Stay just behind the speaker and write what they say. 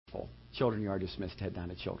Children, you are dismissed. Head down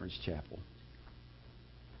to Children's Chapel.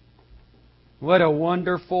 What a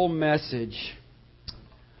wonderful message.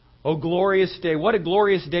 Oh, glorious day. What a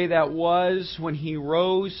glorious day that was when He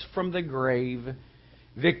rose from the grave,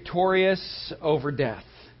 victorious over death.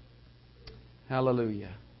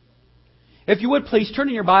 Hallelujah. If you would please turn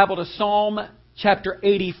in your Bible to Psalm chapter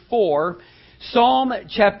 84. Psalm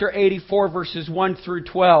chapter 84, verses 1 through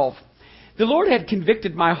 12. The Lord had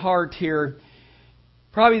convicted my heart here,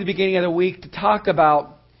 probably the beginning of the week, to talk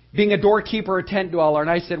about being a doorkeeper or a tent dweller.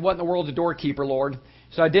 And I said, what in the world is a doorkeeper, Lord?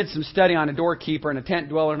 So I did some study on a doorkeeper and a tent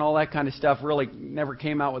dweller and all that kind of stuff. Really never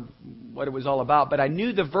came out with what it was all about. But I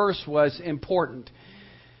knew the verse was important.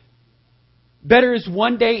 Better is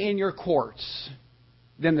one day in your courts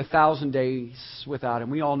than 1,000 days without Him.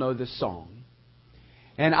 We all know this song.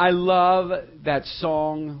 And I love that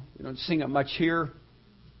song. We don't sing it much here.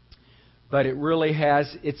 But it really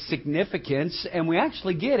has its significance. And we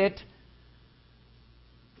actually get it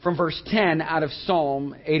from verse 10 out of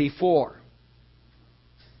Psalm 84.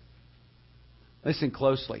 Listen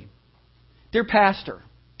closely. Dear Pastor,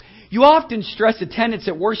 you often stress attendance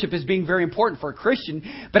at worship as being very important for a Christian,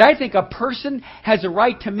 but I think a person has a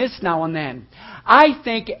right to miss now and then. I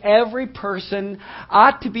think every person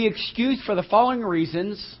ought to be excused for the following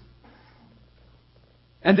reasons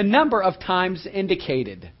and the number of times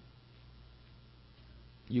indicated.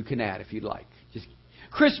 You can add if you'd like. Just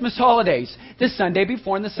Christmas holidays, the Sunday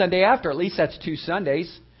before and the Sunday after. At least that's 2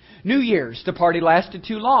 Sundays. New Year's, the party lasted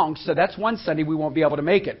too long, so that's 1 Sunday we won't be able to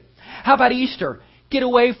make it. How about Easter? Get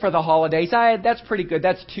away for the holidays. That's pretty good.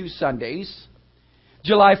 That's 2 Sundays.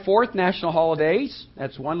 July 4th, national holidays.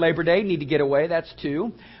 That's 1. Labor Day, need to get away. That's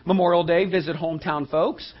 2. Memorial Day, visit hometown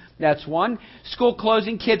folks. That's 1. School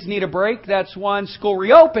closing, kids need a break. That's 1. School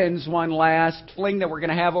reopens, one last fling that we're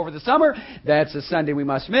going to have over the summer. That's a Sunday we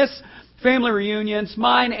must miss. Family reunions,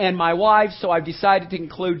 mine and my wife's. So I've decided to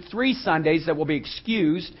include 3 Sundays that will be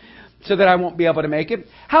excused so that I won't be able to make it.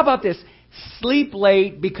 How about this? Sleep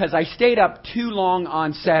late because I stayed up too long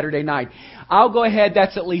on Saturday night. I'll go ahead.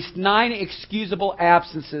 That's at least 9 excusable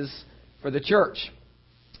absences for the church.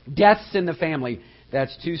 Deaths in the family.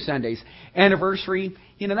 That's 2 Sundays. Anniversary.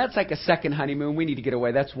 That's like a second honeymoon. We need to get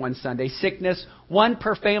away. That's 1 Sunday. Sickness. 1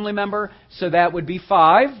 per family member. So that would be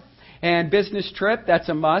 5. And business trip, that's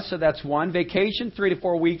a must, so that's 1. Vacation, 3 to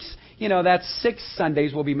 4 weeks, that's 6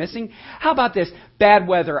 Sundays we'll be missing. How about this? Bad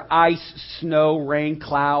weather, ice, snow, rain,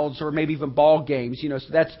 clouds, or maybe even ball games, so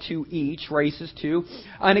that's 2 each. Races, 2.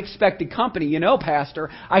 Unexpected company, Pastor,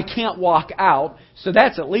 I can't walk out, so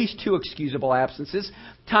that's at least 2 excusable absences.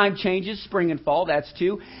 Time changes, spring and fall, that's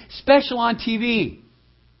 2. Special on TV.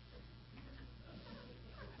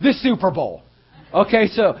 The Super Bowl. Okay,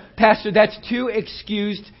 so, Pastor, that's 2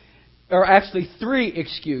 excused, or actually 3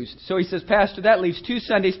 excused. So he says, Pastor, that leaves 2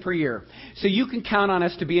 Sundays per year. So you can count on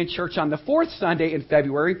us to be in church on the 4th Sunday in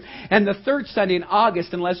February and the 3rd Sunday in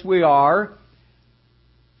August unless we are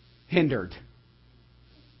hindered.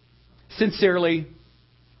 Sincerely,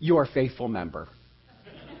 your faithful member.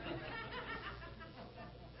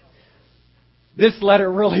 This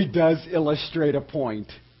letter really does illustrate a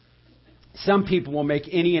point. Some people will make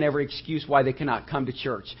any and every excuse why they cannot come to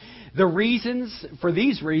church. The reasons, for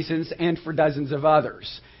these reasons and for dozens of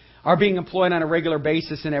others, are being employed on a regular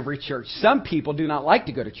basis in every church. Some people do not like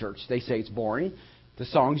to go to church. They say it's boring. The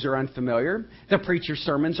songs are unfamiliar. The preacher's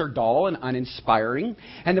sermons are dull and uninspiring.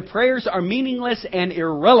 And the prayers are meaningless and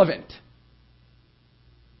irrelevant.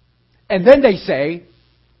 And then they say,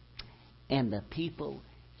 and the people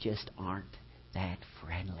just aren't that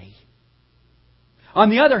friendly. On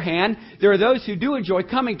the other hand, there are those who do enjoy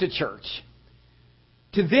coming to church.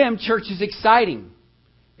 To them, church is exciting.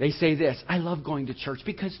 They say this, I love going to church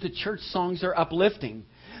because the church songs are uplifting.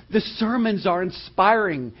 The sermons are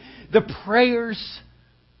inspiring. The prayers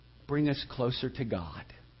bring us closer to God.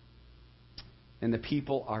 And the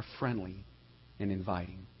people are friendly and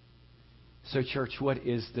inviting. So church, what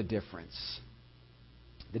is the difference?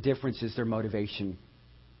 The difference is their motivation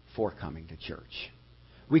for coming to church.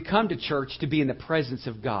 We come to church to be in the presence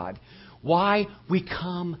of God. Why? We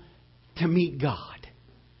come to meet God.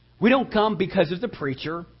 We don't come because of the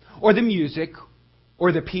preacher or the music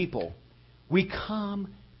or the people. We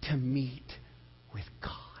come to meet with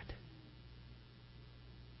God.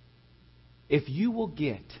 If you will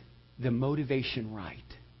get the motivation right,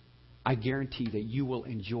 I guarantee that you will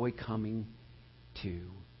enjoy coming to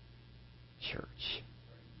church.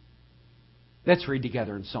 Let's read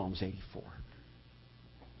together in Psalms 84.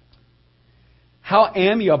 How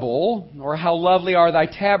amiable, or how lovely are thy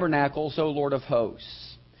tabernacles, O Lord of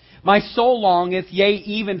hosts. My soul longeth, yea,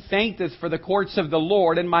 even fainteth for the courts of the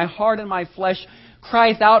Lord, and my heart and my flesh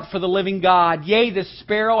crieth out for the living God. Yea, the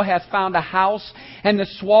sparrow hath found a house, and the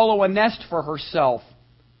swallow a nest for herself,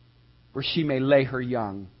 where she may lay her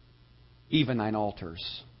young, even thine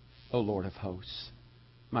altars, O Lord of hosts,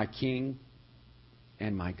 my King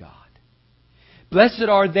and my God. Blessed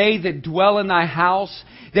are they that dwell in thy house.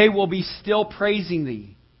 They will be still praising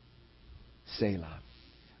thee. Selah.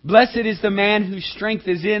 Blessed is the man whose strength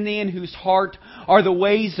is in thee, and whose heart are the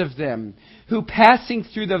ways of them, who passing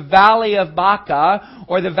through the valley of Baca,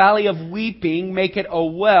 or the valley of weeping, make it a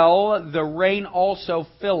well. The rain also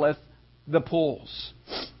filleth the pools.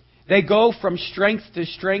 They go from strength to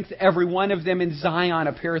strength. Every one of them in Zion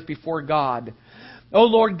appeareth before God. O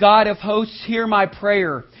Lord God of hosts, hear my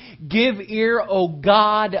prayer. Give ear, O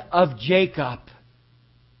God of Jacob.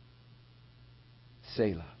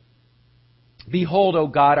 Selah. Behold, O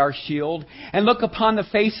God, our shield, and look upon the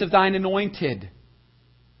face of thine anointed.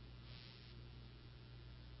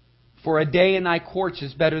 For a day in thy courts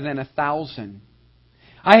is better than 1,000.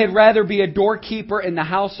 I had rather be a doorkeeper in the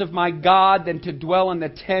house of my God than to dwell in the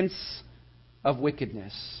tents of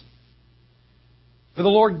wickedness. For the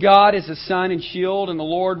Lord God is a sun and shield, and the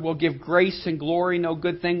Lord will give grace and glory. No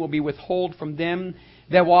good thing will be withheld from them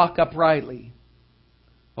that walk uprightly.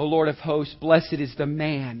 O Lord of hosts, blessed is the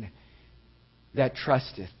man that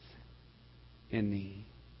trusteth in thee.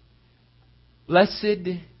 Blessed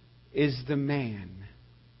is the man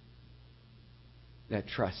that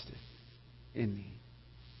trusteth in thee.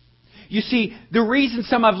 You see, the reason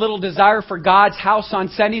some have little desire for God's house on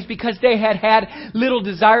Sunday is because they had little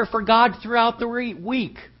desire for God throughout the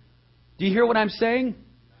week. Do you hear what I'm saying?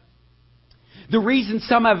 The reason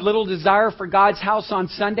some have little desire for God's house on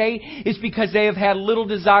Sunday is because they have had little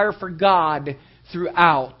desire for God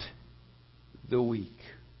throughout the week.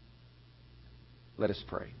 Let us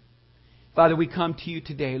pray. Father, we come to you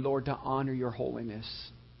today, Lord, to honor your holiness.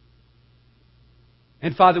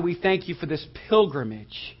 And Father, we thank you for this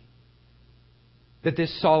pilgrimage that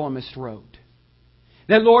this psalmist wrote.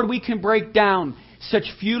 That, Lord, we can break down such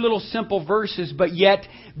few little simple verses, but yet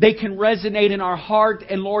they can resonate in our heart.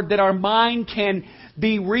 And, Lord, that our mind can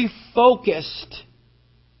be refocused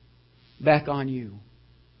back on you.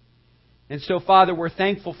 And so, Father, we're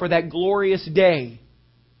thankful for that glorious day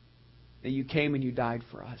that you came and you died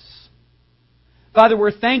for us. Father,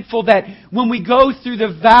 we're thankful that when we go through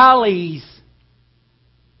the valleys,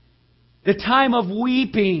 the time of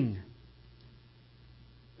weeping,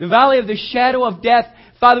 the valley of the shadow of death,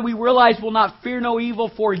 Father, we realize we'll not fear no evil,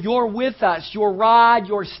 for you're with us. Your rod,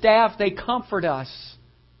 your staff, they comfort us.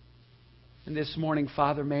 And this morning,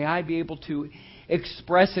 Father, may I be able to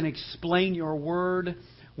express and explain your word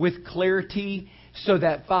with clarity so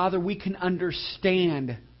that, Father, we can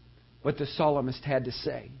understand what the psalmist had to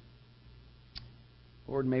say.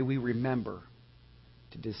 Lord, may we remember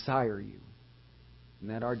to desire you, and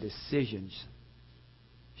that our decisions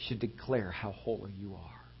should declare how holy you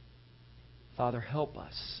are. Father, help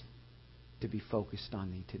us to be focused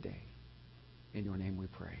on thee today. In your name we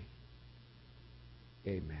pray.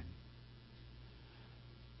 Amen.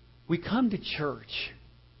 We come to church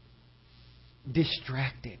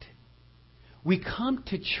distracted. We come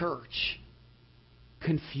to church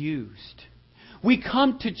confused. We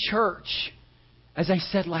come to church, as I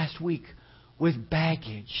said last week, with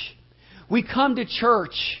baggage. We come to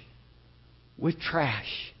church with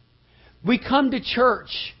trash. We come to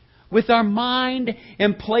church with our mind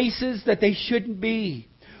in places that they shouldn't be,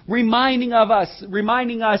 reminding us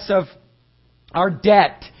of our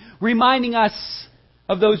debt, reminding us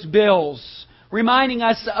of those bills, reminding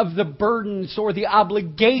us of the burdens or the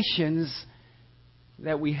obligations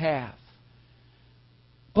that we have.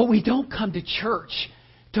 But we don't come to church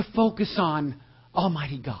to focus on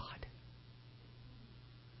Almighty God.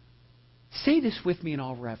 Say this with me in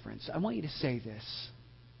all reverence. I want you to say this.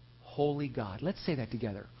 Holy God. Let's say that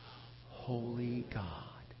together. Holy God.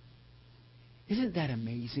 Isn't that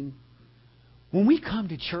amazing? When we come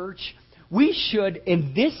to church, we should,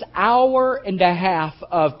 in this hour and a half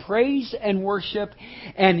of praise and worship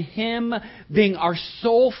and Him being our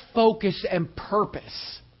sole focus and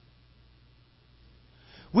purpose,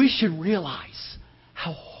 we should realize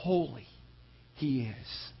how holy He is.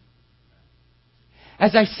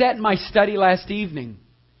 As I sat in my study last evening,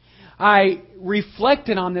 I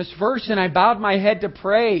reflected on this verse and I bowed my head to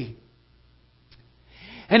pray.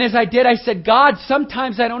 And as I did, I said, God,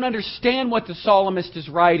 sometimes I don't understand what the psalmist is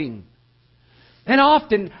writing. And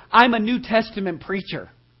often, I'm a New Testament preacher.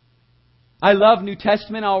 I love New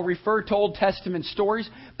Testament. I'll refer to Old Testament stories,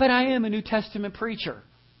 but I am a New Testament preacher.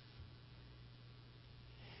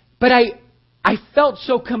 But I felt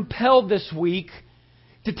so compelled this week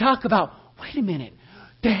to talk about, wait a minute,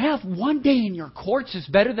 To have one day in your courts is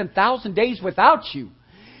better than 1,000 days without you.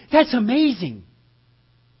 That's amazing.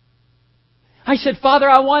 I said, Father,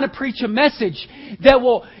 I want to preach a message that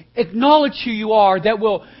will acknowledge who you are, that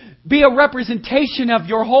will be a representation of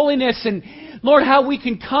your holiness, and Lord, how we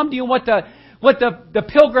can come to you, what the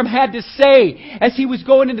pilgrim had to say as he was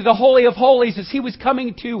going into the Holy of Holies, as he was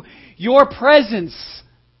coming to your presence.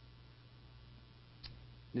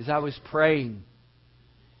 As I was praying,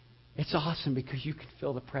 it's awesome because you can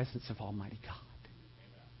feel the presence of Almighty God.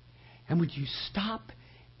 And would you stop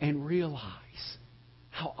and realize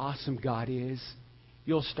how awesome God is?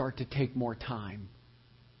 You'll start to take more time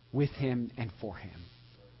with Him and for Him.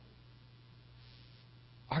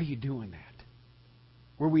 Are you doing that?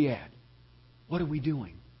 Where are we at? What are we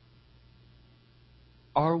doing?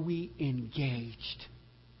 Are we engaged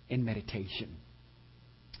in meditation?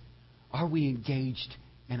 Are we engaged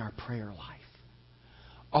in our prayer life?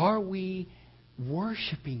 Are we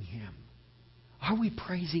worshiping Him? Are we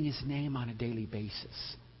praising His name on a daily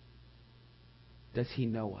basis? Does He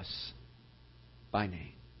know us by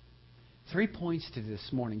name? 3 points to this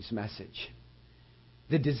morning's message.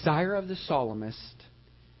 The desire of the psalmist,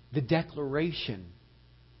 the declaration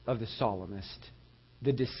of the psalmist,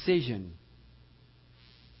 the decision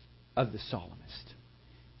of the psalmist.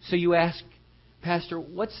 So you ask, Pastor,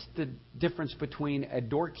 what's the difference between a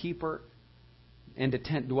doorkeeper and a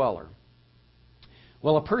tent dweller?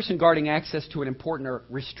 Well, a person guarding access to an important or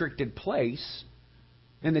restricted place.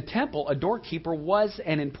 In the temple, a doorkeeper was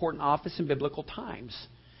an important office in biblical times.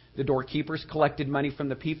 The doorkeepers collected money from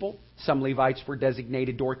the people. Some Levites were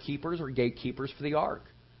designated doorkeepers or gatekeepers for the ark.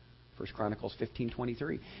 1 Chronicles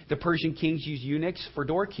 15:23. The Persian kings used eunuchs for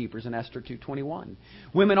doorkeepers in Esther 2:21.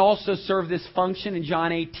 Women also served this function in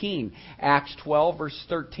John 18, Acts 12, verse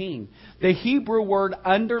 13. The Hebrew word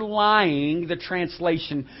underlying the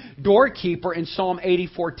translation doorkeeper in Psalm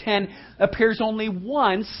 84:10 appears only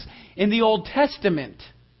once in the Old Testament.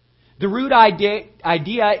 The root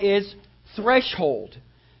idea is threshold.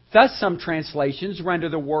 Thus, some translations render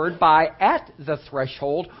the word by at the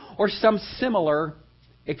threshold or some similar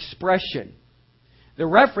expression. The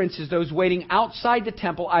reference is those waiting outside the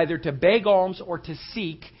temple either to beg alms or to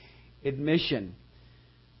seek admission.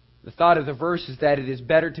 The thought of the verse is that it is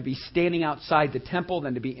better to be standing outside the temple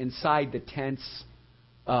than to be inside the tents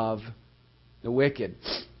of the wicked.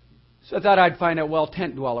 So I thought I'd find out, well,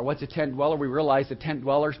 tent dweller. What's a tent dweller? We realized that tent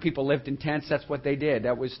dwellers, people lived in tents. That's what they did.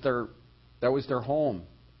 That was their home.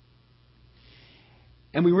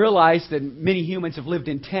 And we realized that many humans have lived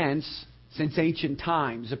in tents since ancient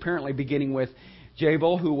times, apparently beginning with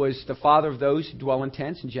Jabal, who was the father of those who dwell in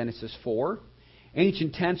tents in Genesis 4.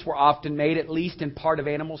 Ancient tents were often made at least in part of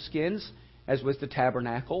animal skins, as was the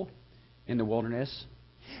tabernacle in the wilderness.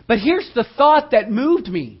 But here's the thought that moved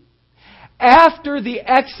me. After the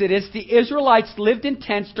Exodus, the Israelites lived in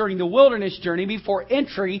tents during the wilderness journey before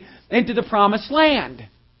entry into the Promised Land.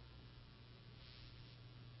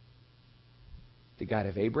 The God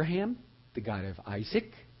of Abraham, the God of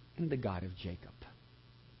Isaac, and the God of Jacob.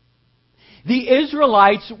 The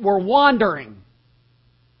Israelites were wandering.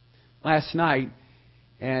 Last night,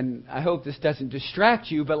 and I hope this doesn't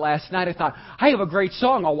distract you, but last night I thought, I have a great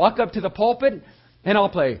song. I'll walk up to the pulpit and I'll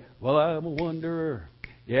play, well, I'm a wanderer,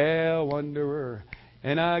 yeah, a wanderer,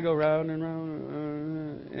 and I go round and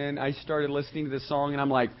round. And I started listening to this song and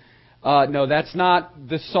I'm like, no, that's not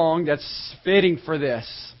the song that's fitting for this.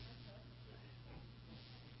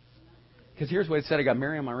 Because here's what it said. I got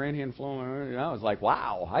Mary on my right hand, flowing. And I was like,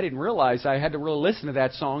 wow, I didn't realize I had to really listen to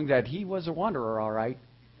that song, that he was a wanderer, all right.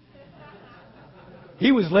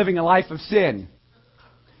 He was living a life of sin.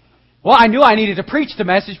 Well, I knew I needed to preach the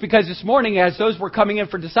message because this morning, as those were coming in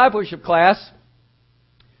for discipleship class,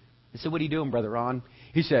 I said, what are you doing, Brother Ron?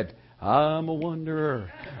 He said, I'm a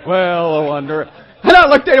wanderer. Well, a wanderer. And I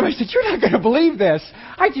looked at him. I said, you're not going to believe this.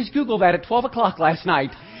 I just Googled that at 12 o'clock last night.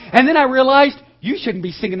 And then I realized, you shouldn't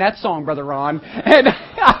be singing that song, Brother Ron. And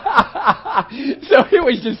so it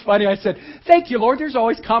was just funny. I said, thank you, Lord. There's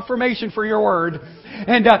always confirmation for your word.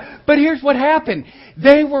 And but here's what happened.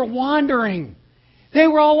 They were wandering. They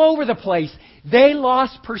were all over the place. They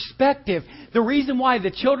lost perspective. The reason why the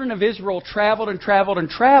children of Israel traveled and traveled and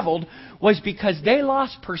traveled was because they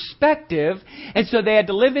lost perspective. And so they had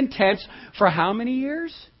to live in tents for how many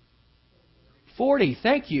years? 40.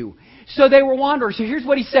 Thank you. So they were wanderers. So here's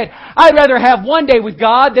what he said. I'd rather have one day with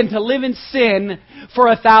God than to live in sin for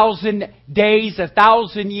 1,000 days,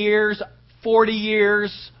 1,000 years, 40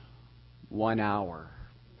 years, 1 hour.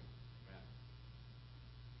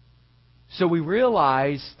 So we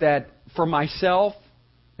realize that for myself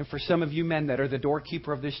and for some of you men that are the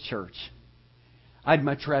doorkeeper of this church, I'd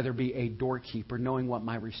much rather be a doorkeeper, knowing what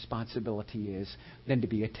my responsibility is, than to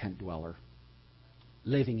be a tent dweller,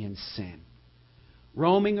 living in sin,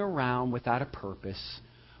 roaming around without a purpose,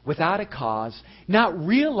 without a cause, not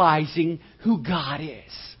realizing who God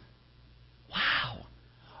is. Wow.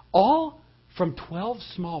 All from 12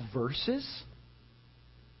 small verses?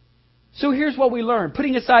 So here's what we learn.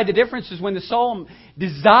 Putting aside the differences, when the psalm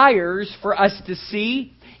desires for us to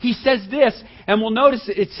see, he says this, and we'll notice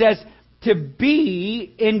it says, to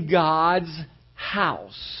be in God's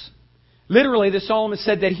house. Literally, the psalmist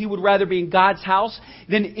said that he would rather be in God's house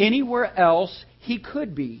than anywhere else he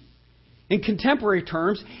could be. In contemporary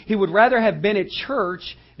terms, he would rather have been at church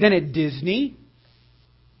than at Disney.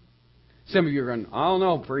 Some of you are going, I don't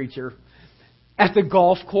know, preacher. At the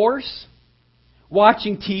golf course,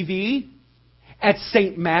 watching TV, at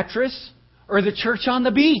St. Mattress, or the church on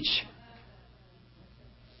the beach.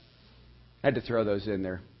 I had to throw those in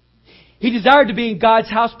there. He desired to be in God's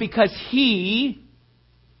house because he...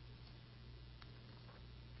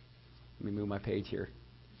 Let me move my page here.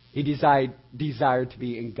 He desired to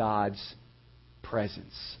be in God's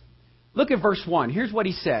presence. Look at verse 1. Here's what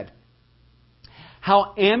he said.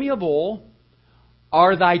 How amiable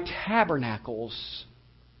are thy tabernacles,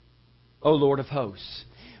 O Lord of hosts.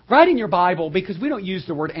 Write in your Bible, because we don't use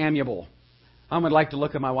the word amiable. I would like to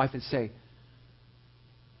look at my wife and say,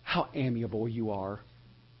 how amiable you are.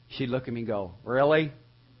 She'd look at me and go, really?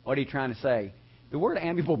 What are you trying to say? The word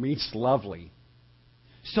amiable means lovely.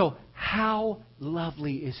 So, how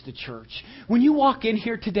lovely is the church? When you walk in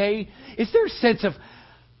here today, is there a sense of,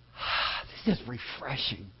 this is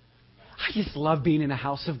refreshing. I just love being in the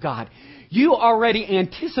house of God. You already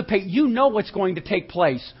anticipate, you know what's going to take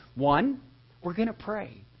place. 1, we're going to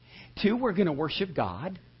pray. 2, we're going to worship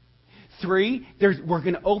God. 3, we're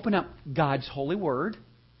going to open up God's holy word.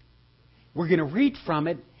 We're going to read from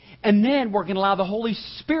it. And then we're going to allow the Holy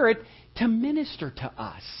Spirit to minister to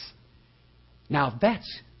us. Now that's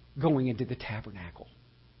going into the tabernacle.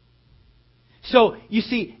 So, you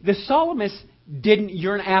see, the psalmist didn't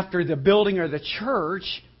yearn after the building or the church.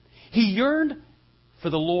 He yearned for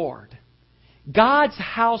the Lord. God's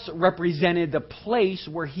house represented the place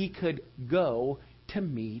where he could go to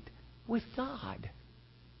meet with God.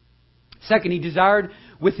 Second, he desired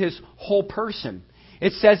with his whole person.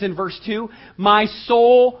 It says in verse 2, my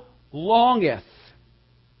soul longeth.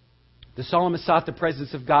 The psalmist sought the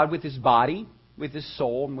presence of God with his body, with his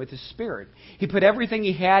soul, and with his spirit. He put everything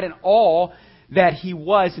he had and all that he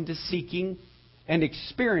was into seeking and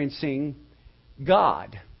experiencing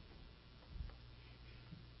God.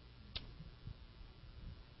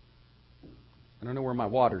 I don't know where my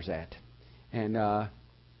water's at. And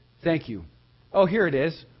thank you. Oh, here it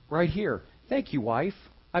is. Right here. Thank you, wife.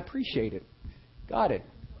 I appreciate it. Got it.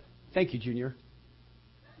 Thank you, Junior.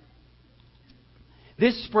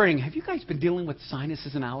 This spring, have you guys been dealing with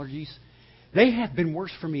sinuses and allergies? They have been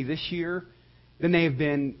worse for me this year than they have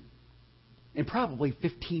been in probably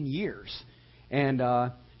 15 years. And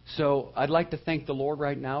so I'd like to thank the Lord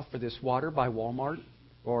right now for this water by Walmart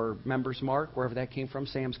or Members Mark, wherever that came from,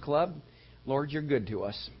 Sam's Club. Lord, you're good to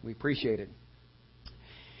us. We appreciate it.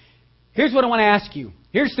 Here's what I want to ask you.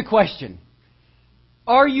 Here's the question.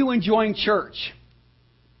 Are you enjoying church?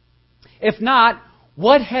 If not,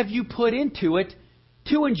 what have you put into it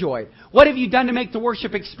to enjoy it? What have you done to make the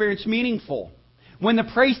worship experience meaningful? When the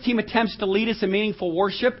praise team attempts to lead us in meaningful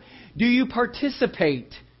worship, do you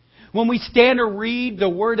participate? When we stand or read the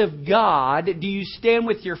Word of God, do you stand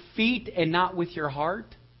with your feet and not with your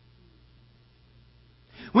heart?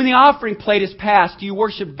 When the offering plate is passed, do you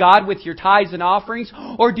worship God with your tithes and offerings,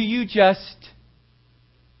 or do you just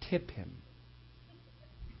tip Him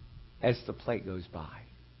as the plate goes by?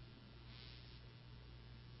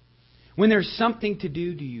 When there's something to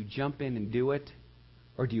do, do you jump in and do it,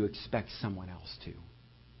 or do you expect someone else to?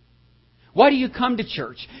 Why do you come to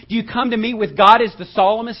church? Do you come to meet with God as the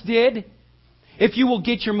psalmist did? If you will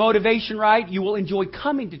get your motivation right, you will enjoy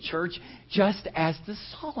coming to church just as the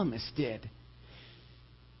psalmist did.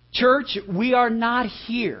 Church, we are not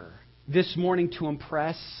here this morning to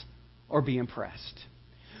impress or be impressed.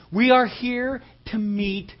 We are here to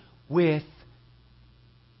meet with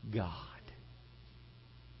God.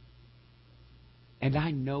 And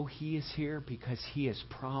I know He is here because He has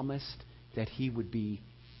promised that He would be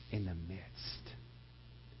in the midst.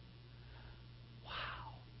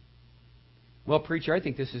 Wow. Well, preacher, I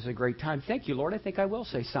think this is a great time. Thank you, Lord. I think I will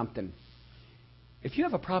say something. If you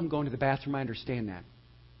have a problem going to the bathroom, I understand that.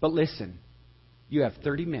 But listen, you have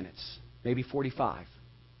 30 minutes, maybe 45.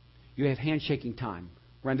 You have handshaking time.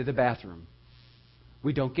 Run to the bathroom.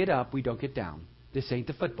 We don't get up. We don't get down. This ain't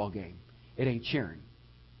the football game. It ain't cheering.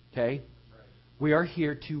 Okay? We are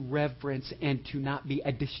here to reverence and to not be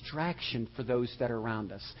a distraction for those that are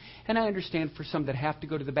around us. And I understand for some that have to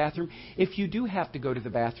go to the bathroom, if you do have to go to the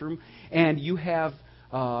bathroom and you have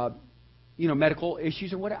medical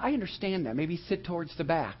issues or what, I understand that. Maybe sit towards the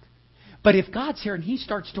back. But if God's here and He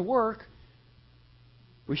starts to work,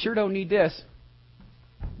 we sure don't need this.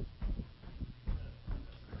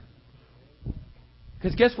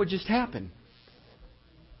 Because guess what just happened?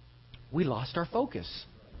 We lost our focus.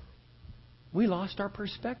 We lost our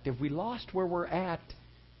perspective. We lost where we're at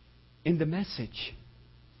in the message.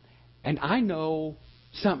 And I know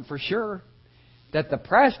something for sure, that the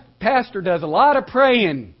pastor does a lot of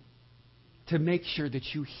praying to make sure that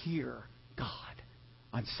you hear God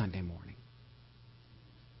on Sunday morning.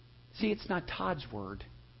 See, it's not Todd's word,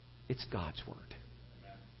 it's God's word.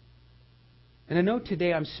 And I know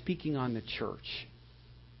today I'm speaking on the church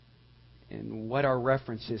and what our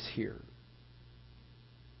reference is here.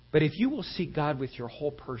 But if you will seek God with your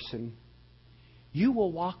whole person, you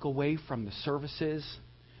will walk away from the services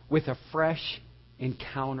with a fresh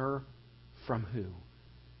encounter from who?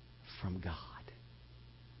 From God.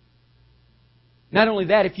 Not only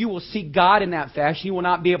that, if you will seek God in that fashion, you will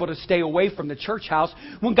not be able to stay away from the church house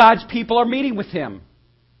when God's people are meeting with Him.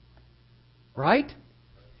 Right?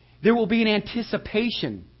 There will be an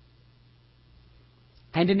anticipation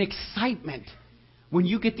and an excitement when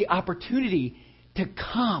you get the opportunity to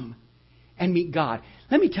come and meet God.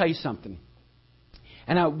 Let me tell you something.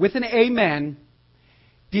 And with an amen,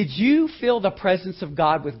 did you feel the presence of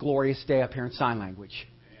God with Glorious Day up here in sign language?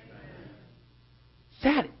 Amen.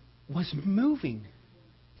 That was moving.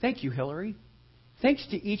 Thank you, Hillary. Thanks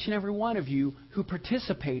to each and every one of you who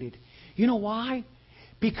participated. You know why?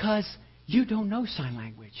 Because you don't know sign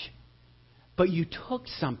language. But you took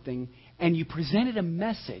something and you presented a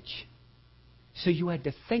message. So you had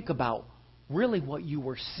to think about really what you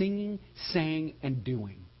were singing, saying, and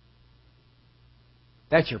doing.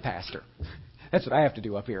 That's your pastor. That's what I have to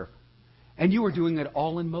do up here. And you were doing it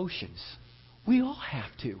all in motions. We all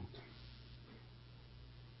have to.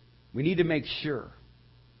 We need to make sure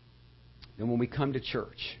that when we come to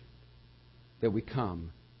church, that we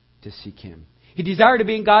come to seek Him. He desired to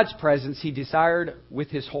be in God's presence. He desired with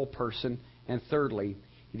His whole person. And thirdly,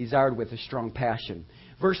 He desired with a strong passion.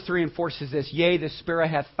 Verse 3 and 4 says this, Yea, the sparrow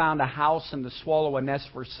hath found a house, and the swallow a nest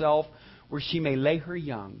for herself, where she may lay her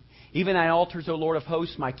young. Even thine altars, O Lord of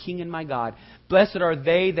hosts, my King and my God. Blessed are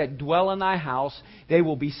they that dwell in thy house. They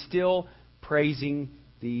will be still praising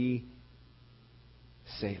thee.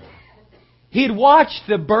 Selah. He had watched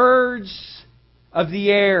the birds of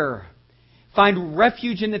the air find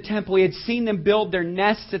refuge in the temple. He had seen them build their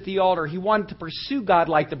nests at the altar. He wanted to pursue God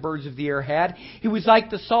like the birds of the air had. He was like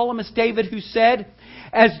the psalmist David who said,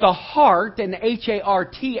 as the hart, and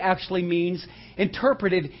H-A-R-T actually means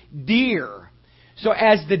interpreted deer. So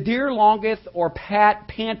as the deer longeth or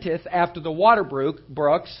panteth after the water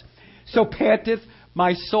brooks, so panteth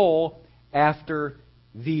my soul after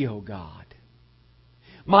thee, O God.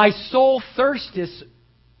 My soul thirsteth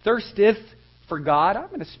for God. I'm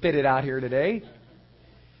going to spit it out here today.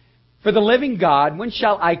 For the living God, when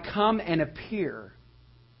shall I come and appear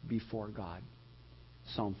before God?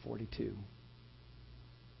 Psalm 42.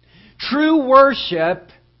 True worship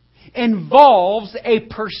involves a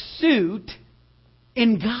pursuit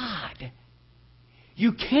in God.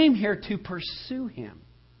 You came here to pursue Him.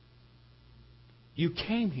 You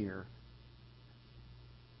came here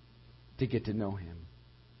to get to know Him.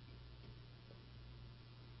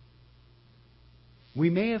 We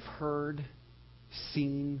may have heard,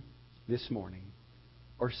 seen this morning,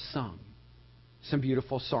 or sung some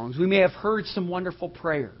beautiful songs. We may have heard some wonderful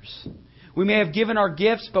prayers. We may have given our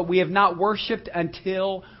gifts, but we have not worshipped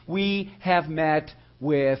until we have met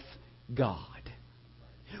with God.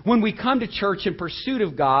 When we come to church in pursuit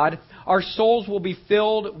of God, our souls will be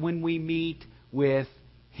filled when we meet with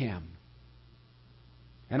Him.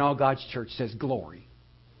 And all God's church says, glory.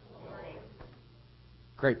 Glory.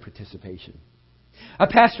 Great participation. A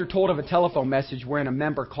pastor told of a telephone message wherein a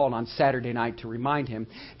member called on Saturday night to remind him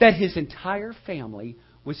that his entire family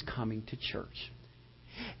was coming to church.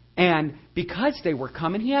 And because they were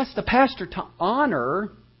coming, he asked the pastor to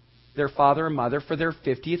honor their father and mother for their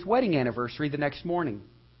 50th wedding anniversary the next morning.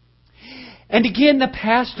 And again, the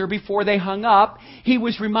pastor, before they hung up, he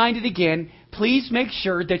was reminded again, please make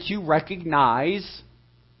sure that you recognize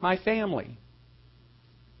my family.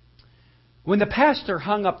 When the pastor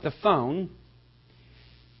hung up the phone,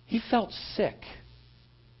 he felt sick.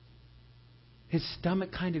 His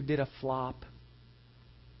stomach kind of did a flop.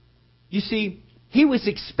 You see, he was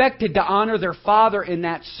expected to honor their father in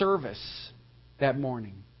that service that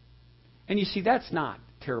morning. And you see, that's not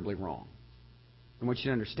terribly wrong. I want you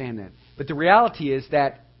to understand that. But the reality is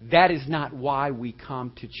that is not why we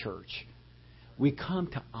come to church. We come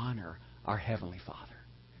to honor our Heavenly Father.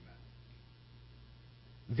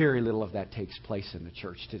 Very little of that takes place in the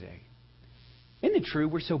church today. Isn't it true?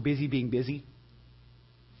 We're so busy being busy.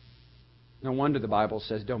 No wonder the Bible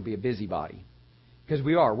says don't be a busybody. Because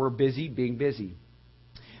we are. We're busy being busy.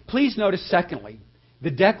 Please notice, secondly, the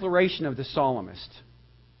declaration of the psalmist.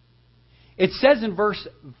 It says in verse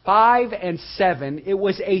 5 and 7, it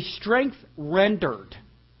was a strength rendered.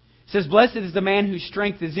 It says, blessed is the man whose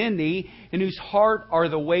strength is in thee, and whose heart are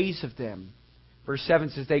the ways of them. Verse 7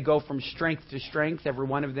 says, they go from strength to strength. Every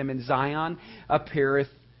one of them in Zion appeareth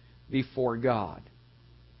before God.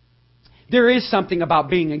 There is something about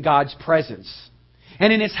being in God's presence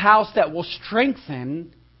and in His house that will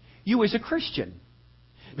strengthen you as a Christian.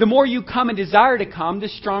 The more you come and desire to come, the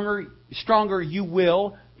stronger you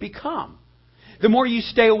will become. The more you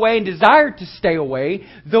stay away and desire to stay away,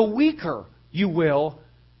 the weaker you will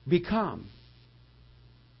become.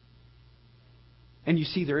 And you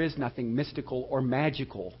see, there is nothing mystical or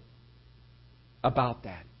magical about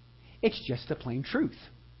that. It's just the plain truth.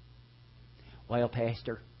 Well,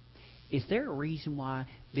 Pastor, is there a reason why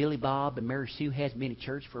Billy Bob and Mary Sue hasn't been at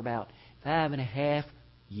church for about 5.5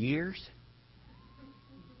 years?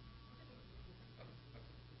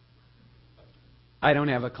 I don't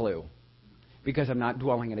have a clue, because I'm not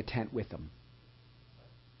dwelling in a tent with them.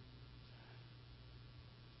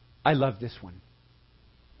 I love this one.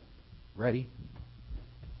 Ready?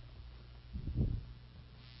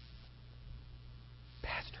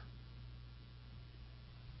 Pastor.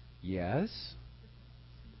 Yes?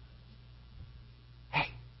 Hey.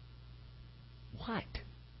 What?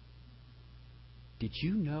 Did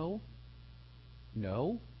you know?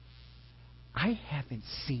 No? I haven't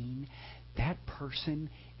seen that person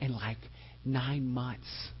in like 9 months.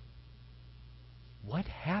 What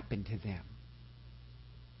happened to them?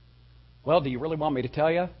 Well, do you really want me to tell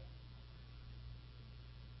you?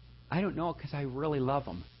 I don't know, because I really love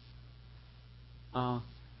them.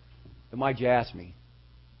 Then why'd you ask me?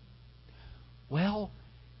 Well,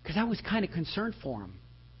 because I was kind of concerned for them.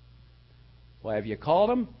 Well, have you called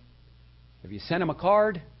them? Have you sent them a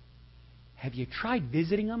card? Have you tried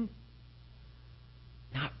visiting them?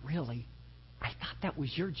 Not really. I thought that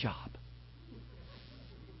was your job.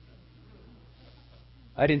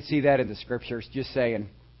 I didn't see that in the Scriptures, just saying.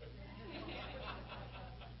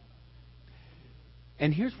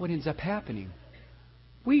 And here's what ends up happening.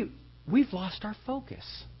 We've lost our focus.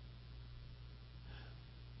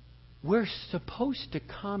 We're supposed to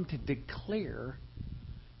come to declare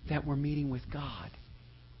that we're meeting with God.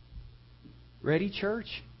 Ready, church?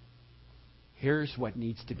 Here's what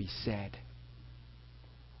needs to be said.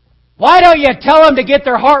 Why don't you tell them to get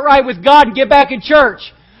their heart right with God and get back in church?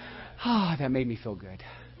 Ah, that made me feel good.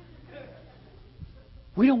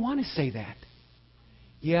 We don't want to say that.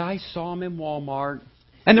 Yeah, I saw him in Walmart.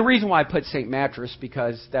 And the reason why I put St. Mattress,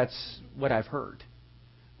 because that's what I've heard.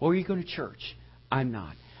 Well, are you going to church? I'm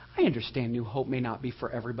not. I understand New Hope may not be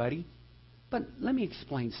for everybody. But let me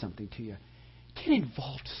explain something to you. Get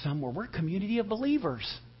involved somewhere. We're a community of believers.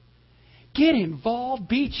 Get involved.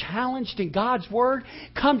 Be challenged in God's Word.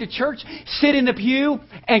 Come to church. Sit in the pew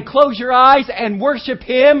and close your eyes and worship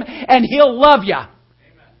Him, and He'll love you. Amen.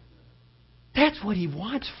 That's what He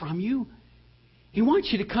wants from you. He wants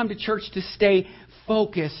you to come to church to stay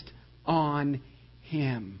focused on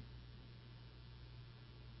Him.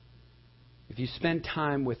 If you spend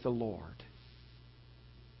time with the Lord,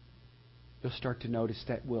 you'll start to notice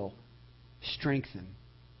that will strengthen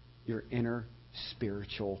your inner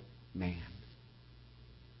spiritual man.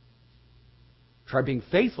 Try being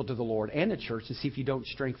faithful to the Lord and the church and see if you don't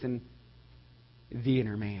strengthen the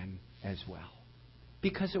inner man as well.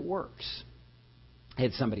 Because it works. I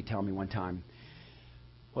had somebody tell me one time,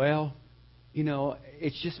 well, you know,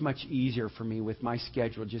 it's just much easier for me with my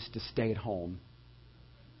schedule just to stay at home.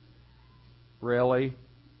 Really?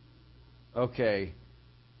 Okay.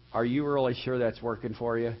 Are you really sure that's working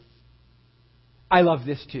for you? I love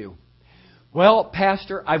this too. Well,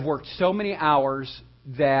 Pastor, I've worked so many hours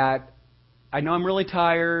that I know I'm really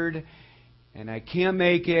tired and I can't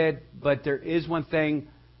make it, but there is one thing.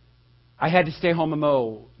 I had to stay home and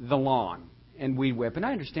mow the lawn and weed whip. And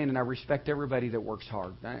I understand and I respect everybody that works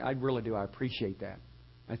hard. I really do. I appreciate that.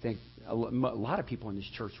 I think a lot of people in this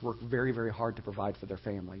church work very, very hard to provide for their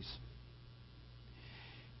families.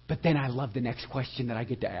 But then I love the next question that I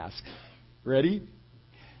get to ask. Ready?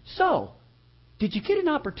 So, did you get an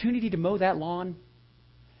opportunity to mow that lawn?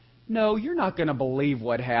 No, you're not going to believe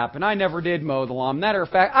what happened. I never did mow the lawn. Matter of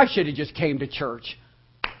fact, I should have just came to church.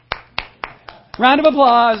 Round of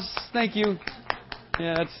applause. Thank you.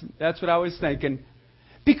 Yeah, that's what I was thinking.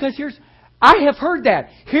 Because I have heard that.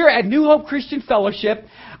 Here at New Hope Christian Fellowship,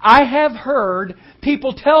 I have heard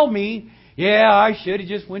people tell me, yeah, I should have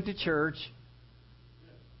just went to church.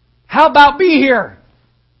 How about be here?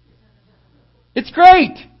 It's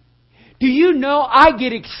great. Do you know I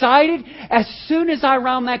get excited as soon as I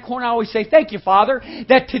round that corner? I always say, thank you, Father,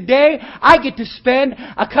 that today I get to spend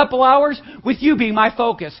a couple hours with you being my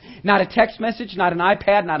focus. Not a text message, not an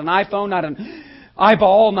iPad, not an iPhone, not an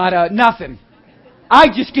eyeball, nothing. I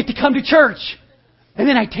just get to come to church. And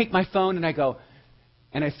then I take my phone and I go,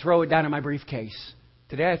 and I throw it down in my briefcase.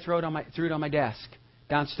 Today I threw it on my desk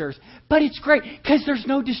downstairs. But it's great because there's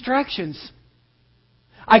no distractions.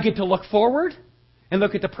 I get to look forward and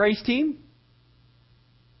look at the praise team.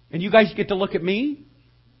 And you guys get to look at me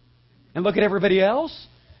and look at everybody else.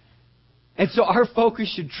 And so our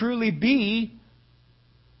focus should truly be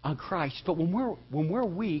on Christ. But when we're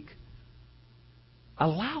weak,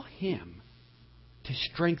 allow Him to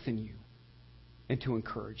strengthen you and to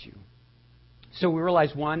encourage you. So we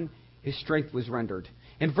realize, one, His strength was rendered.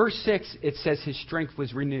 In verse 6, it says His strength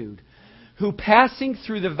was renewed. Who passing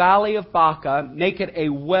through the valley of Baca maketh a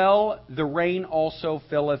well, the rain also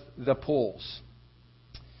filleth the pools.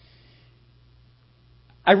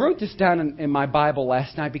 I wrote this down in my Bible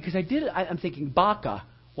last night because I'm thinking, Baca.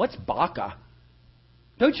 What's Baca?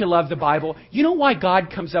 Don't you love the Bible? You know why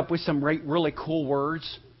God comes up with some really cool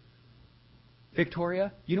words?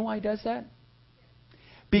 Victoria, you know why He does that?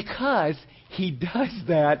 Because He does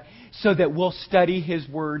that so that we'll study His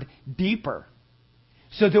Word deeper.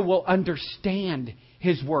 So that we'll understand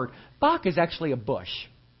His Word. Baca is actually a bush.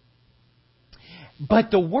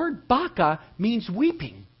 But the word Baca means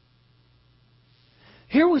weeping.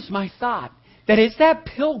 Here was my thought. That as that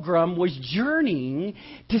pilgrim was journeying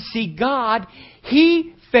to see God,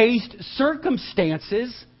 he faced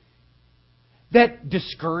circumstances that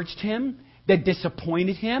discouraged him, that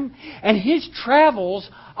disappointed him. And his travels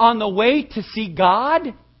on the way to see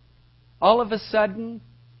God, all of a sudden,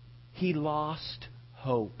 he lost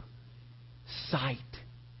hope, sight,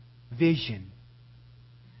 vision.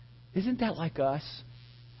 Isn't that like us?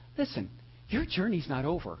 Listen, your journey's not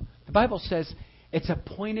over. The Bible says it's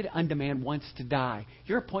appointed unto man once to die.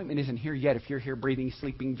 Your appointment isn't here yet if you're here breathing,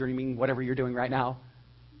 sleeping, dreaming, whatever you're doing right now.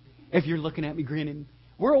 If you're looking at me grinning,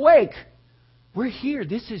 we're awake. We're here.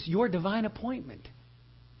 This is your divine appointment.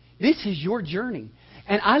 This is your journey.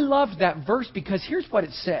 And I love that verse because here's what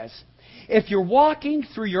it says. If you're walking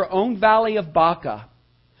through your own valley of Baca,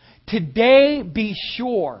 today be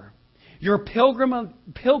sure your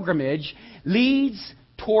pilgrimage leads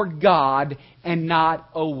toward God and not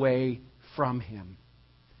away from Him.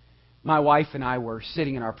 My wife and I were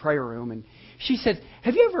sitting in our prayer room and she said,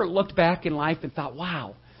 have you ever looked back in life and thought,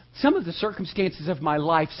 wow, some of the circumstances of my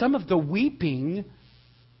life, some of the weeping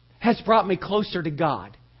has brought me closer to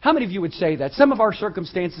God? How many of you would say that? Some of our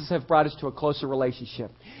circumstances have brought us to a closer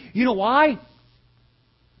relationship. You know why?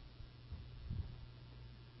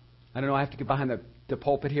 I don't know, I have to get behind the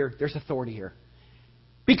pulpit here. There's authority here.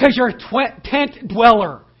 Because you're a tent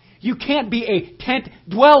dweller. You can't be a tent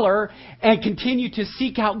dweller and continue to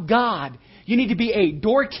seek out God. You need to be a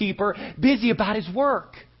doorkeeper, busy about His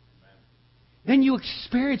work. Then you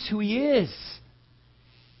experience who He is.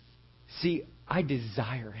 See, I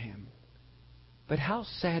desire Him. But how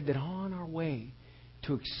sad that on our way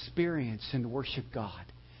to experience and worship God,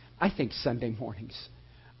 I think Sunday mornings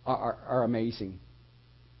are amazing.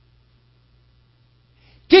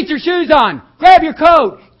 Get your shoes on. Grab your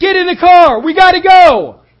coat. Get in the car. We got to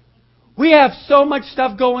go. We have so much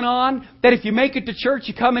stuff going on that if you make it to church,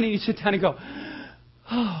 you come in and you sit down and go,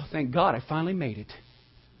 oh, thank God I finally made it.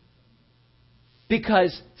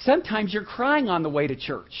 Because sometimes you're crying on the way to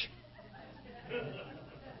church.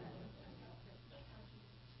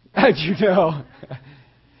 How'd you know?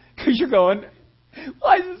 Because you're going,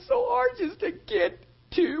 why is it so hard just to get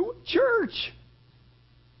to church?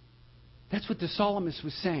 That's what the psalmist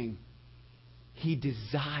was saying. He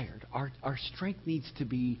desired. Our strength needs to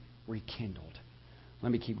be rekindled.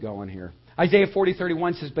 Let me keep going here. Isaiah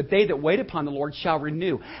 40:31 says, but they that wait upon the Lord shall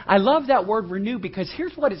renew. I love that word renew because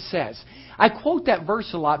here's what it says. I quote that verse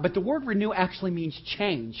a lot, but the word renew actually means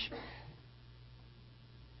change.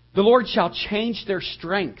 The Lord shall change their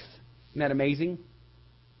strength. Isn't that amazing?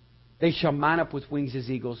 They shall mount up with wings as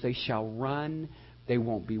eagles. They shall run. They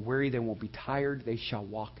won't be weary. They won't be tired. They shall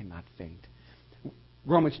walk and not faint.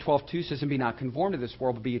 Romans 12:2 says, and be not conformed to this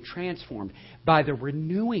world, but be transformed by the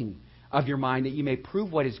renewing of your mind, that you may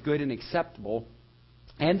prove what is good and acceptable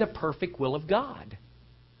and the perfect will of God.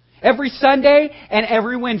 Every Sunday and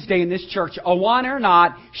every Wednesday in this church, Awana or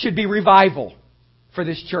not, should be revival for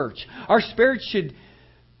this church. Our spirits should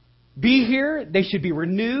be here. They should be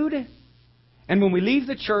renewed. And when we leave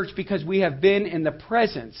the church, because we have been in the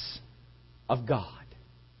presence of God,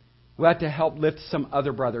 we have to help lift some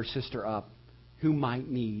other brother or sister up who might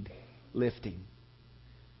need lifting.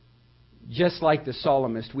 Just like the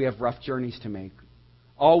psalmist, we have rough journeys to make.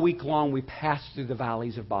 All week long we pass through the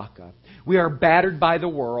valleys of Baca. We are battered by the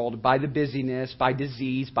world, by the busyness, by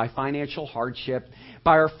disease, by financial hardship,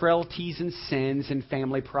 by our frailties and sins and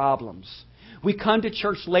family problems. We come to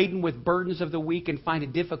church laden with burdens of the week and find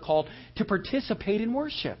it difficult to participate in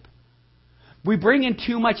worship. We bring in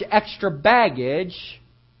too much extra baggage.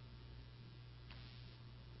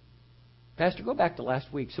 Pastor, go back to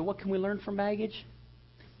last week. So what can we learn from baggage?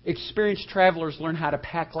 Experienced travelers learn how to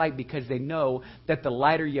pack light because they know that the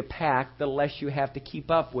lighter you pack, the less you have to keep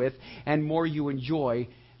up with and more you enjoy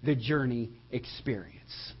the journey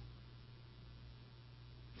experience.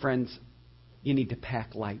 Friends, you need to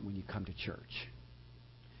pack light when you come to church.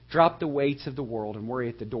 Drop the weights of the world and worry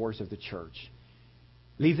at the doors of the church.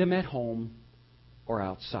 Leave them at home or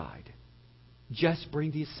outside. Just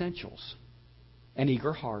bring the essentials. An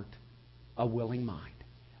eager heart, a willing mind,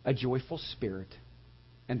 a joyful spirit,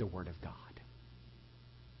 and the Word of God.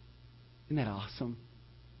 Isn't that awesome?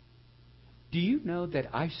 Do you know that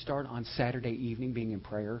I start on Saturday evening being in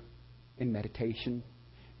prayer and meditation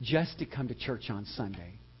just to come to church on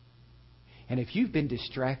Sunday? And if you've been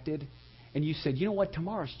distracted and you said, you know what,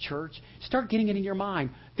 tomorrow's church, start getting it in your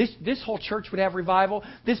mind. This whole church would have revival.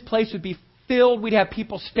 This place would be filled. We'd have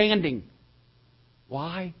people standing.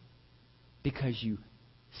 Why? Because you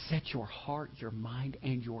set your heart, your mind,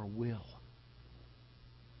 and your will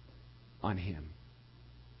on Him.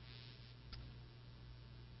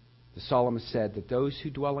 The psalmist said that those who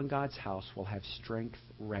dwell in God's house will have strength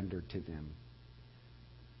rendered to them,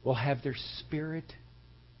 will have their spirit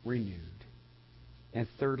renewed. And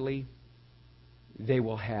thirdly, they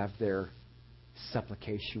will have their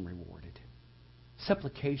supplication rewarded.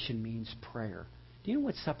 Supplication means prayer. Do you know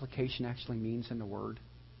what supplication actually means in the Word?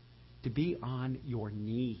 To be on your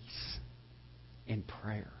knees in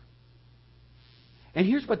prayer. And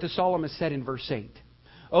here's what the psalmist said in verse 8.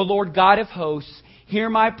 O Lord God of hosts, hear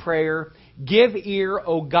my prayer. Give ear,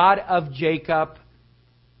 O God of Jacob.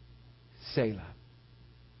 Selah.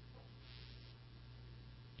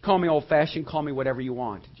 Call me old-fashioned. Call me whatever you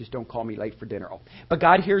want. Just don't call me late for dinner. But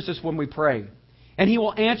God hears us when we pray. And He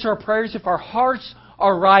will answer our prayers if our hearts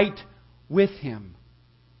are right with Him.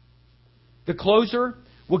 The closer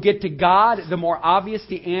we'll get to God, the more obvious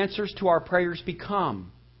the answers to our prayers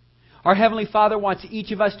become. Our Heavenly Father wants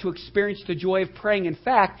each of us to experience the joy of praying. In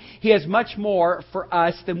fact, He has much more for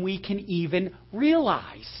us than we can even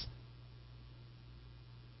realize.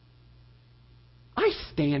 I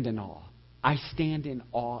stand in awe. I stand in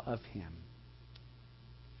awe of Him.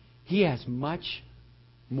 He has much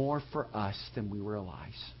more for us than we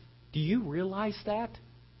realize. Do you realize that?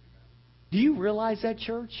 Do you realize that,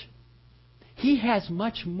 church? He has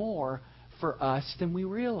much more for us than we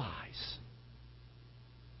realize.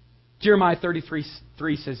 Jeremiah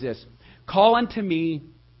 33:3 says this, Call unto me,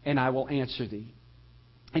 and I will answer thee,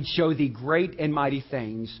 and show thee great and mighty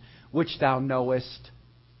things which thou knowest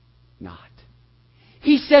not.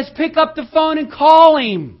 He says, pick up the phone and call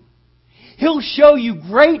Him. He'll show you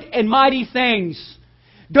great and mighty things.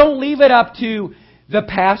 Don't leave it up to the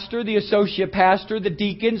pastor, the associate pastor, the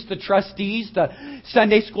deacons, the trustees, the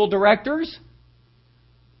Sunday school directors.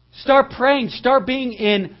 Start praying. Start being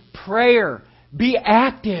in prayer. Be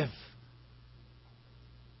active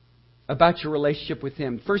about your relationship with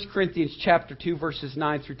Him. 1 Corinthians chapter 2, verses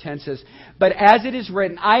 9 through 10 says, But as it is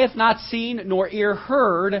written, eye hath not seen, nor ear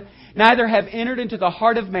heard, neither have entered into the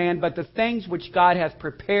heart of man, but the things which God hath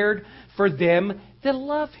prepared for them that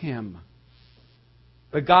love Him.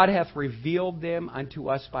 But God hath revealed them unto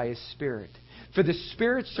us by His Spirit. For the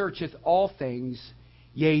Spirit searcheth all things,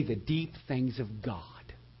 yea, the deep things of God.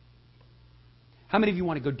 How many of you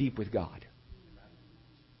want to go deep with God?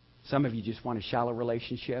 Some of you just want a shallow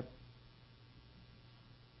relationship.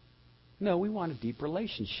 No, we want a deep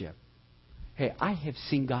relationship. Hey, I have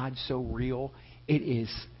seen God so real.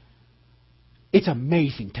 It's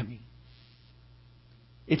amazing to me.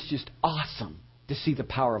 It's just awesome to see the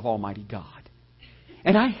power of Almighty God.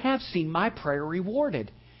 And I have seen my prayer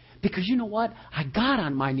rewarded. Because you know what? I got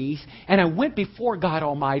on my knees and I went before God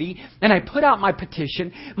Almighty and I put out my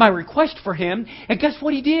petition, my request for Him. And guess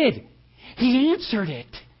what He did? He answered it.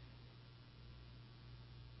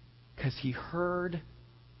 Because He heard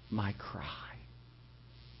my cry.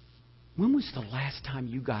 When was the last time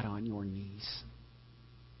you got on your knees?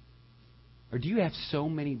 Or do you have so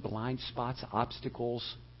many blind spots,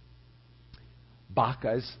 obstacles,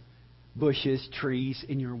 bacas, bushes, trees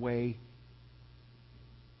in your way,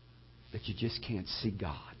 that you just can't see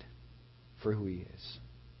God for who He is.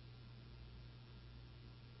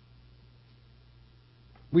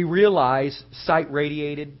 We realize sight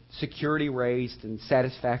radiated, security raised, and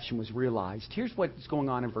satisfaction was realized. Here's what's going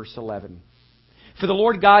on in verse 11. For the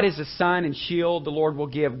Lord God is a sun and shield. The Lord will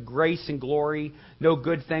give grace and glory. No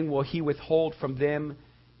good thing will He withhold from them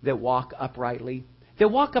that walk uprightly. That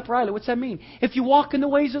walk uprightly, what's that mean? If you walk in the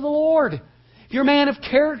ways of the Lord, if you're a man of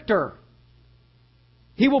character,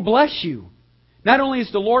 He will bless you. Not only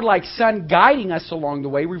is the Lord like sun guiding us along the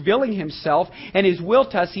way, revealing Himself and His will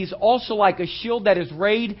to us, He's also like a shield that is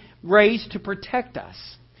raised to protect us.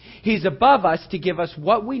 He's above us to give us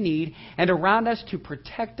what we need and around us to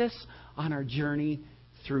protect us on our journey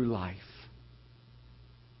through life.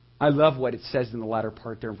 I love what it says in the latter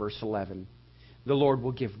part there in verse 11. The Lord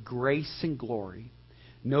will give grace and glory.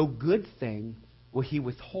 No good thing will He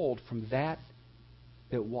withhold from that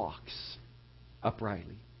walks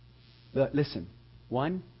uprightly. But listen,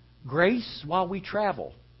 1, grace while we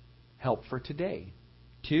travel, help for today.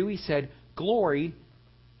 2, He said, glory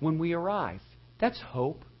when we arrive. That's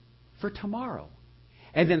hope for tomorrow.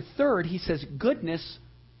 And then 3rd, He says, goodness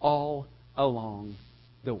all along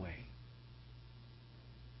the way.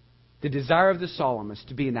 The desire of the psalmist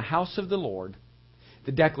to be in the house of the Lord,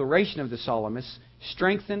 the declaration of the psalmist,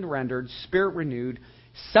 strengthened, rendered, spirit renewed,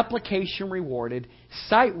 supplication rewarded,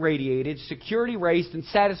 sight radiated, security raised, and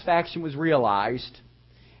satisfaction was realized.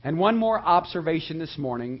 And one more observation this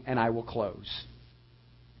morning, and I will close.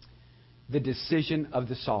 The decision of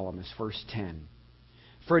the psalmist, verse 10.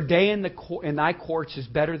 For a day in thy courts is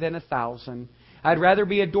better than 1,000. I'd rather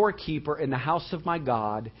be a doorkeeper in the house of my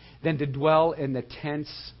God than to dwell in the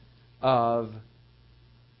tents of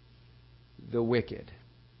the wicked.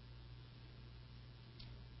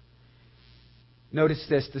 Notice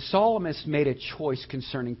this. The psalmist made a choice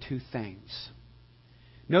concerning 2 things.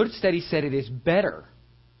 Notice that he said it is better.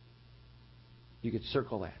 You could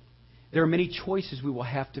circle that. There are many choices we will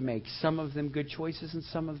have to make. Some of them good choices and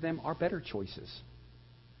some of them are better choices.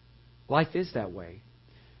 Life is that way.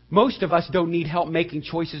 Most of us don't need help making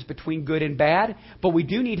choices between good and bad, but we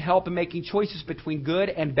do need help in making choices between good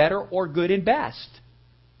and better or good and best.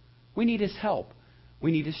 We need His help.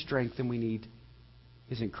 We need His strength, and we need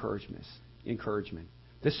His encouragement.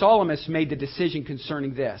 The psalmist made the decision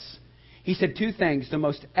concerning this. He said 2 things: the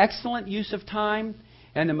most excellent use of time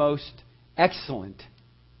and the most excellent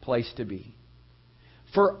place to be.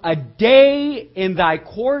 For a day in thy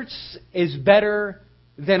courts is better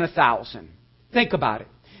than 1,000. Think about it.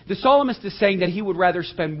 The psalmist is saying that he would rather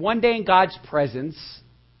spend one day in God's presence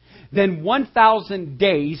than 1,000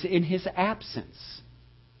 days in His absence.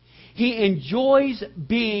 He enjoys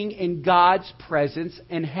being in God's presence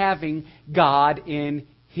and having God in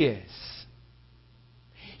His.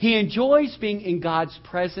 He enjoys being in God's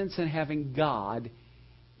presence and having God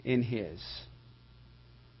in His.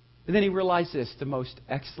 And then he realized this, the most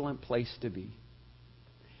excellent place to be.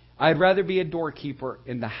 I'd rather be a doorkeeper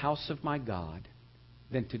in the house of my God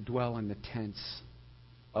than to dwell in the tents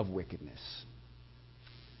of wickedness.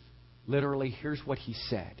 Literally, here's what he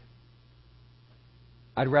said.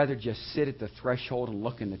 I'd rather just sit at the threshold and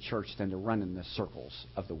look in the church than to run in the circles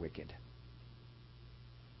of the wicked.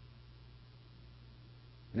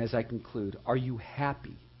 And as I conclude, are you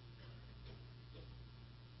happy?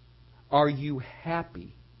 Are you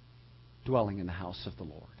happy dwelling in the house of the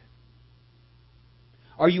Lord?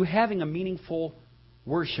 Are you having a meaningful,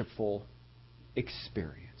 worshipful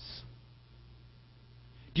experience?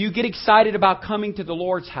 Do you get excited about coming to the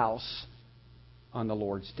Lord's house on the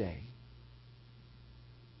Lord's day?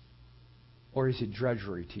 Or is it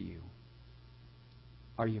drudgery to you?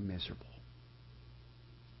 Are you miserable?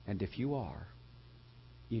 And if you are,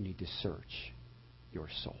 you need to search your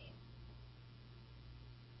soul.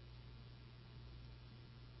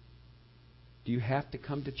 Do you have to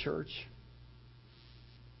come to church?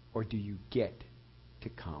 Or do you get to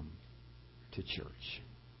come to church?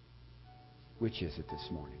 Which is it this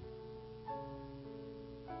morning?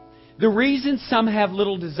 The reason some have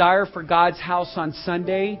little desire for God's house on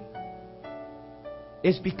Sunday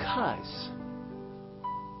is because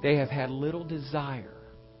they have had little desire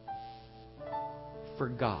for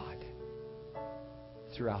God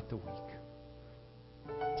throughout the week.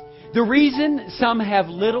 The reason some have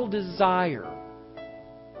little desire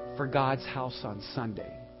for God's house on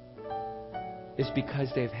Sunday is because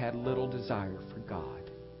they've had little desire for God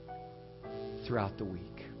throughout the week.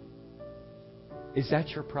 Is that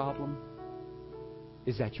your problem?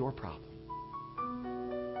 Is that your problem?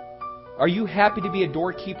 Are you happy to be a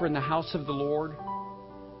doorkeeper in the house of the Lord?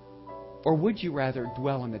 Or would you rather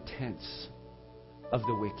dwell in the tents of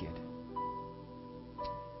the wicked?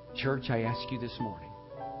 Church, I ask you this morning,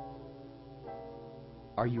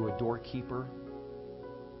 are you a doorkeeper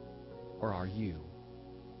or are you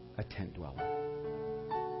a tent dweller?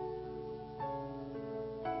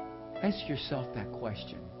 Ask yourself that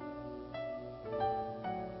question.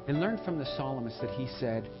 And learn from the psalmist that he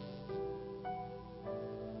said,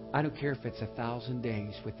 I don't care if it's 1,000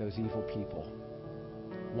 days with those evil people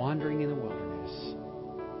wandering in the wilderness.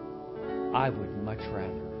 I would much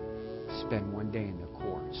rather spend one day in the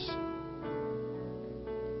courts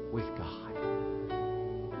with God.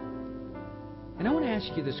 And I want to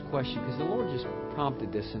ask you this question because the Lord just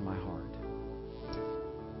prompted this in my heart.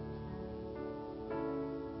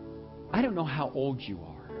 I don't know how old you are.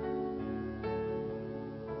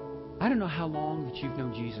 I don't know how long that you've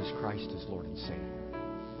known Jesus Christ as Lord and Savior.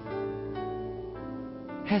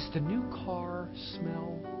 Has the new car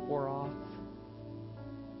smell wore off?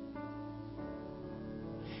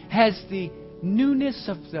 Has the newness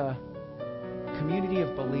of the community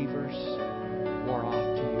of believers wore off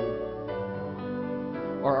to you?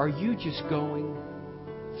 Or are you just going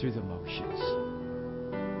through the motions?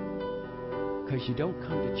 Because you don't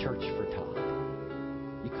come to church for Todd.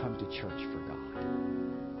 You come to church for God.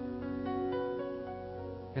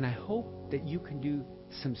 And I hope that you can do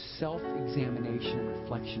some self-examination and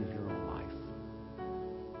reflection of your own life.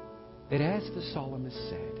 That as the psalmist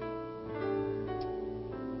said,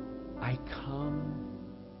 I come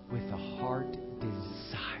with a heart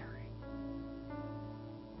desiring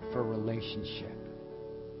for a relationship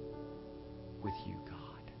with you,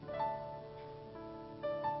 God.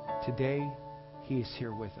 Today, He is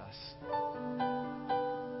here with us.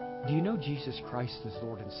 Do you know Jesus Christ as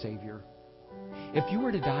Lord and Savior? If you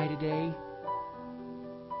were to die today,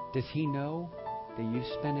 does He know that you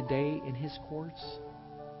spent a day in His courts?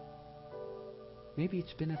 Maybe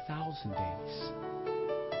it's been 1,000 days.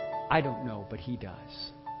 I don't know, but He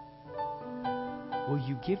does. Will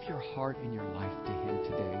you give your heart and your life to Him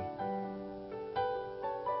today?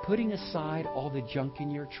 Putting aside all the junk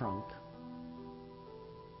in your trunk,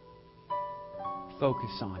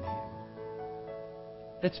 focus on Him.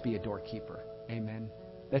 Let's be a doorkeeper. Amen.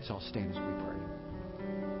 Let's all stand as we pray.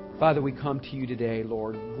 Father, we come to you today,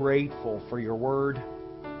 Lord, grateful for your word.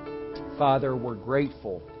 Father, we're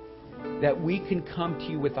grateful that we can come to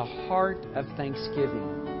you with a heart of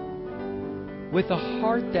thanksgiving, with a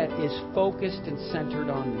heart that is focused and centered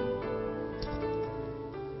on thee.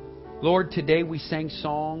 Lord, today we sang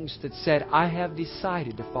songs that said, I have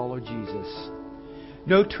decided to follow Jesus.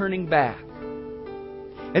 No turning back.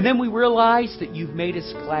 And then we realized that you've made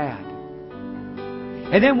us glad.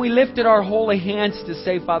 And then we lifted our holy hands to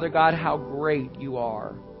say, Father God, how great you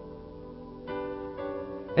are.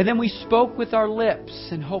 And then we spoke with our lips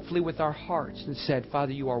and hopefully with our hearts and said,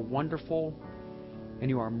 Father, you are wonderful and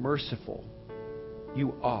you are merciful.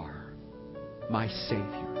 You are my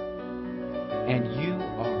Savior. And you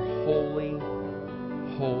are holy,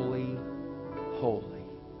 holy, holy.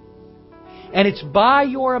 And it's by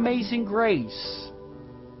your amazing grace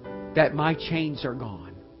that my chains are gone.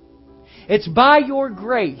 It's by your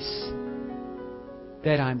grace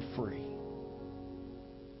that I'm free.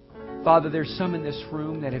 Father, there's some in this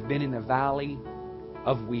room that have been in the valley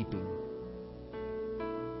of weeping.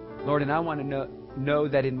 Lord, and I want to know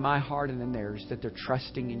that in my heart and in theirs that they're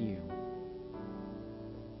trusting in you.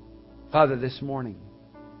 Father, this morning,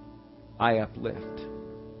 I uplift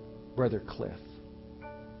Brother Cliff.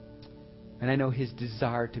 And I know his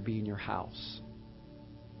desire to be in your house.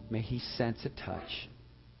 May he sense a touch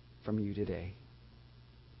from you today.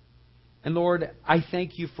 And Lord, I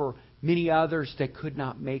thank you for many others that could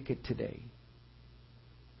not make it today.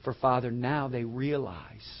 For Father, now they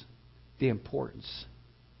realize the importance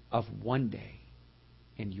of one day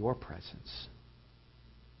in your presence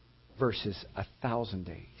versus 1,000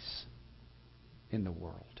 days in the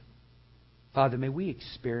world. Father, may we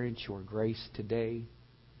experience your grace today.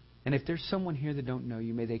 And if there's someone here that don't know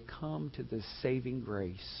you, may they come to the saving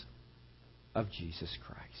grace of Jesus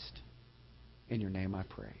Christ. In your name I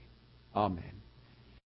pray. Amen.